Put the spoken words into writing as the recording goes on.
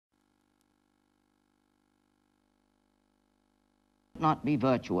not be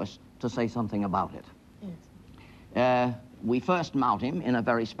virtuous to say something about it? Yes. We first mount him in a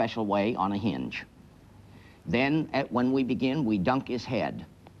very special way on a hinge. Then, when we begin, we dunk his head.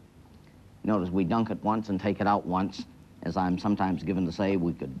 Notice we dunk it once and take it out once. As I'm sometimes given to say,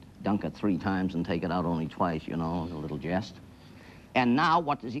 we could dunk it 3 times and take it out only twice, you know, a little jest. And now,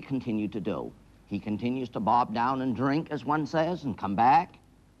 what does he continue to do? He continues to bob down and drink, as one says, and come back.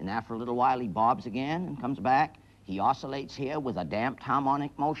 And after a little while, he bobs again and comes back. He oscillates here with a damped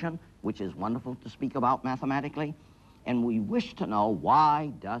harmonic motion, which is wonderful to speak about mathematically. And we wish to know,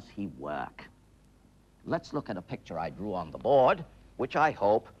 why does he work? Let's look at a picture I drew on the board, which I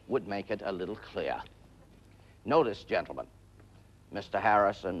hope would make it a little clear. Notice, gentlemen, Mr.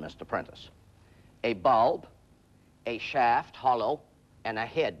 Harris and Mr. Prentice, a bulb, a shaft hollow, and a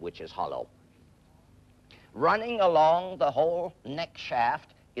head which is hollow. Running along the whole neck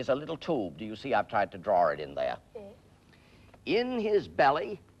shaft is a little tube. Do you see I've tried to draw it in there? In his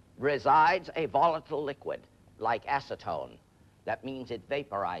belly resides a volatile liquid, like acetone. That means it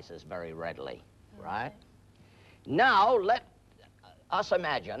vaporizes very readily, right? Now, let us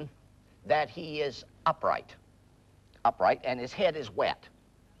imagine that he is upright, and his head is wet.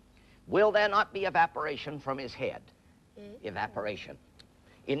 Will there not be evaporation from his head? Evaporation.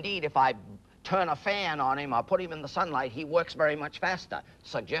 Indeed, if I turn a fan on him or put him in the sunlight, he works very much faster,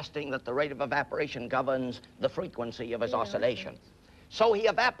 suggesting that the rate of evaporation governs the frequency of his oscillation. So he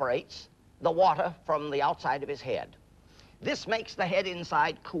evaporates the water from the outside of his head. This makes the head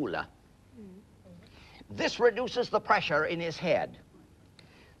inside cooler. This reduces the pressure in his head.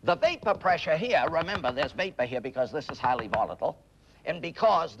 The vapor pressure here, remember there's vapor here because this is highly volatile, and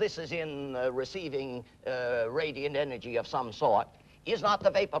because this is in receiving radiant energy of some sort, is not the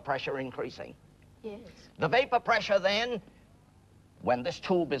vapor pressure increasing? Yes. The vapor pressure then, when this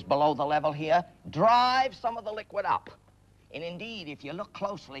tube is below the level here, drives some of the liquid up. And indeed, if you look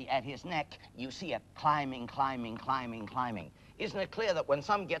closely at his neck, you see it climbing, climbing, climbing, climbing. Isn't it clear that when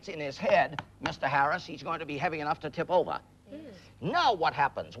some gets in his head, Mr. Harris, he's going to be heavy enough to tip over? Yes. Now what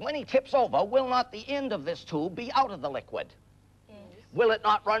happens? When he tips over, will not the end of this tube be out of the liquid? Yes. Will it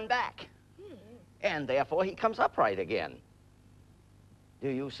not run back? And therefore he comes upright again. Do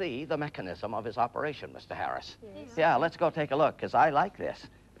you see the mechanism of his operation, Mr. Harris? Yes. Yeah, let's go take a look, because I like this.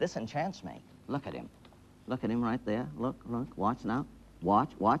 This enchants me. Look at him. Look at him right there. Look, look, watch now. Watch,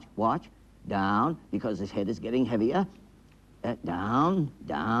 watch, watch. Down, because his head is getting heavier. Down,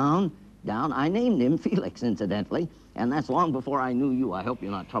 down, down. I named him Felix, incidentally, and that's long before I knew you. I hope you're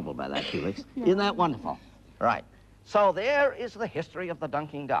not troubled by that, Felix. No. Isn't that wonderful? Right. So there is the history of the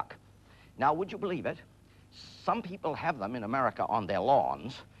dunking duck. Now, would you believe it? Some people have them in America on their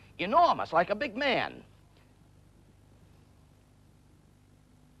lawns, enormous, like a big man.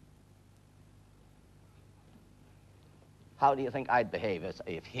 How do you think I'd behave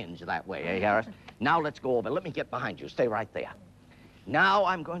if hinged that way, eh, Harris? Now let's go over. Let me get behind you. Stay right there. Now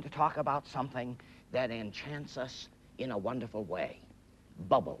I'm going to talk about something that enchants us in a wonderful way.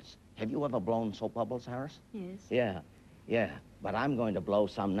 Bubbles. Have you ever blown soap bubbles, Harris? Yes. Yeah, yeah. But I'm going to blow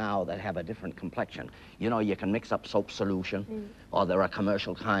some now that have a different complexion. You know, you can mix up soap solution, or there are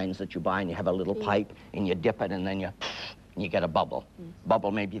commercial kinds that you buy and you have a little pipe and you dip it and then you get a bubble.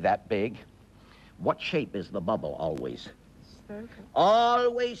 Bubble may be that big. What shape is the bubble always? Spherical.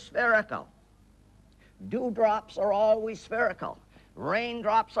 Always spherical. Dewdrops are always spherical.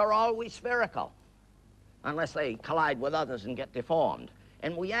 Raindrops are always spherical, unless they collide with others and get deformed.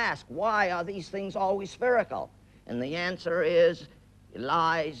 And we ask, why are these things always spherical? And the answer is, it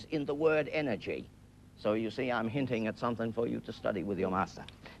lies in the word energy. So you see, I'm hinting at something for you to study with your master.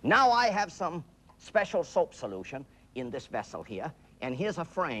 Now I have some special soap solution in this vessel here, and here's a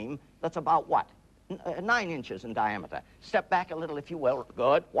frame that's about what? 9 inches in diameter. Step back a little, if you will.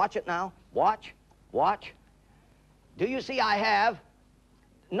 Good. Watch it now. Watch. Watch. Do you see I have,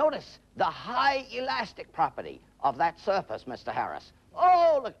 notice the high elastic property of that surface, Mr. Harris.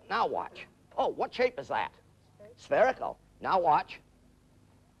 Oh, look, now watch. Oh, what shape is that? Spherical. Now watch.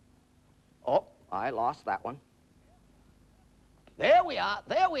 Oh, I lost that one. There we are.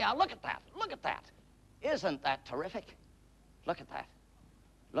 There we are. Look at that. Look at that. Isn't that terrific? Look at that.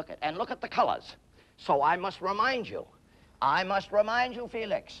 And look at the colors. So I must remind you,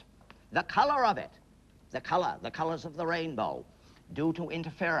 Felix, the color of it, the colors of the rainbow, due to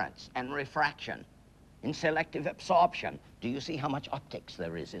interference and refraction and selective absorption. Do you see how much optics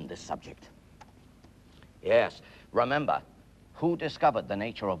there is in this subject? Yes. Remember, who discovered the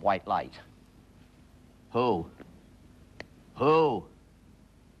nature of white light? Who? Who?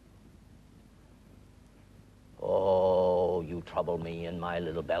 Oh, you trouble me in my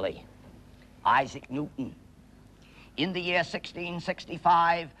little belly. Isaac Newton. In the year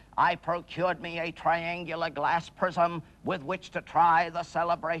 1665, I procured me a triangular glass prism with which to try the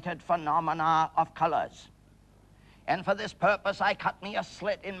celebrated phenomena of colors. And for this purpose, I cut me a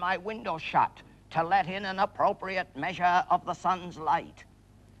slit in my window shut to let in an appropriate measure of the sun's light.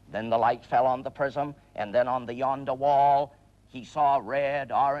 Then the light fell on the prism, and then on the yonder wall, he saw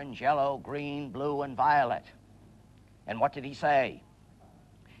red, orange, yellow, green, blue, and violet. And what did he say?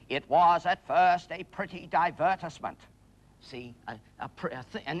 It was at first a pretty divertisement. See,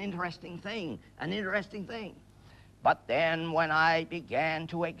 an interesting thing, an interesting thing. But then when I began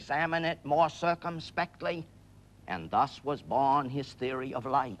to examine it more circumspectly, and thus was born his theory of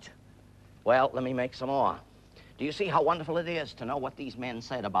light. Well, let me make some more. Do you see how wonderful it is to know what these men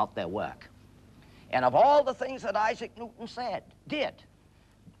said about their work? And of all the things that Isaac Newton did,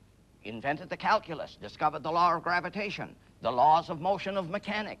 invented the calculus, discovered the law of gravitation, the laws of motion of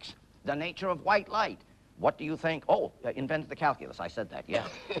mechanics, the nature of white light. What do you think? Oh, invented the calculus, I said that, yeah.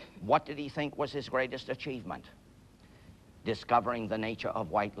 What did he think was his greatest achievement? Discovering the nature of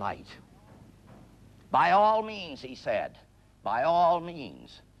white light. By all means, he said, by all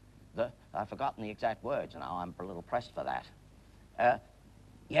means. I've forgotten the exact words now, I'm a little pressed for that.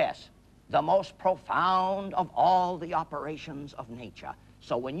 Yes, the most profound of all the operations of nature.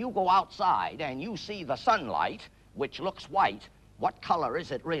 So when you go outside and you see the sunlight, which looks white, what color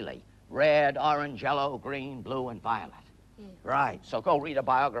is it really? Red, orange, yellow, green, blue, and violet. Yeah. Right, so go read a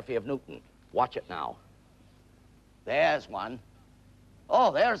biography of Newton. Watch it now. There's one.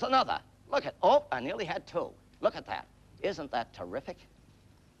 Oh, there's another. Look at, oh, I nearly had two. Look at that. Isn't that terrific?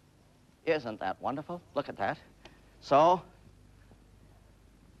 Isn't that wonderful? Look at that. So,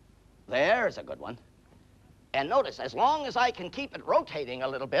 there's a good one. And notice, as long as I can keep it rotating a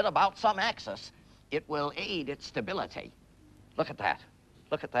little bit about some axis, it will aid its stability. Look at that.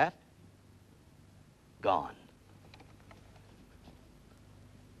 Look at that. Gone.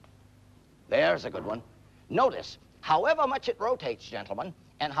 There's a good one. Notice, however much it rotates, gentlemen,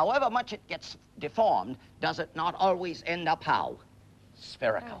 and however much it gets deformed, does it not always end up how?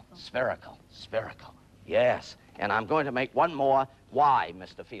 Spherical, spherical, spherical. Yes, and I'm going to make one more. Why,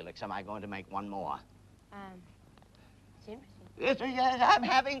 Mr. Felix, am I going to make one more? It's interesting. I'm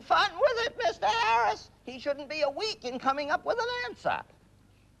having fun with it, Mr. Harris. He shouldn't be a week in coming up with an answer.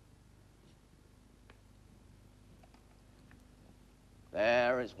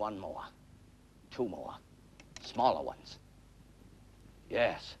 There is one more. Two more. Smaller ones.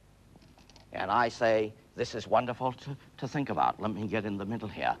 Yes. And I say, this is wonderful to think about. Let me get in the middle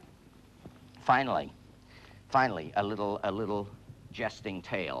here. Finally, a little jesting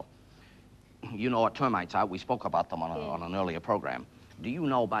tale. You know what termites are. We spoke about them on an earlier program. Do you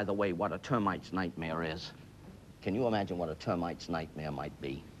know, by the way, what a termite's nightmare is? Can you imagine what a termite's nightmare might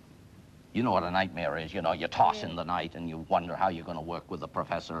be? You know what a nightmare is. You know, you toss in the night and you wonder how you're going to work with the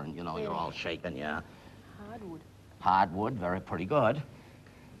professor and, you know, you're all shaken, yeah. Hardwood. Hardwood, pretty good.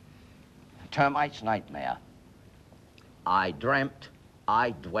 Termite's nightmare. I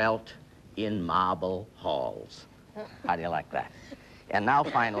dwelt in marble halls. How do you like that? And now,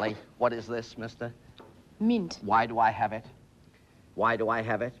 finally, what is this, mister? Mint. Why do I have it? Why do I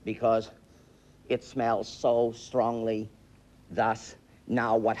have it? Because it smells so strongly. Thus,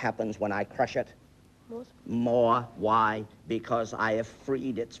 now what happens when I crush it? More. Why? Because I have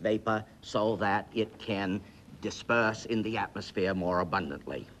freed its vapor so that it can disperse in the atmosphere more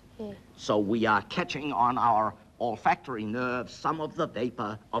abundantly. Yeah. So we are catching on our olfactory nerves some of the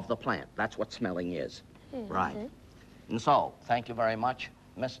vapor of the plant. That's what smelling is. Yeah. Right. And so, thank you very much,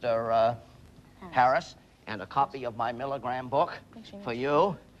 Mr. Harris, and a copy of my milligram book for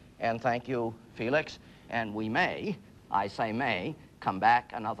you. And thank you, Felix. And we may, I say may, come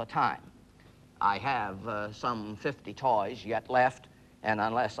back another time. I have some 50 toys yet left, and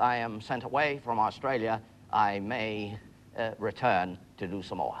unless I am sent away from Australia, I may return to do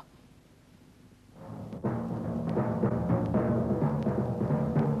some more.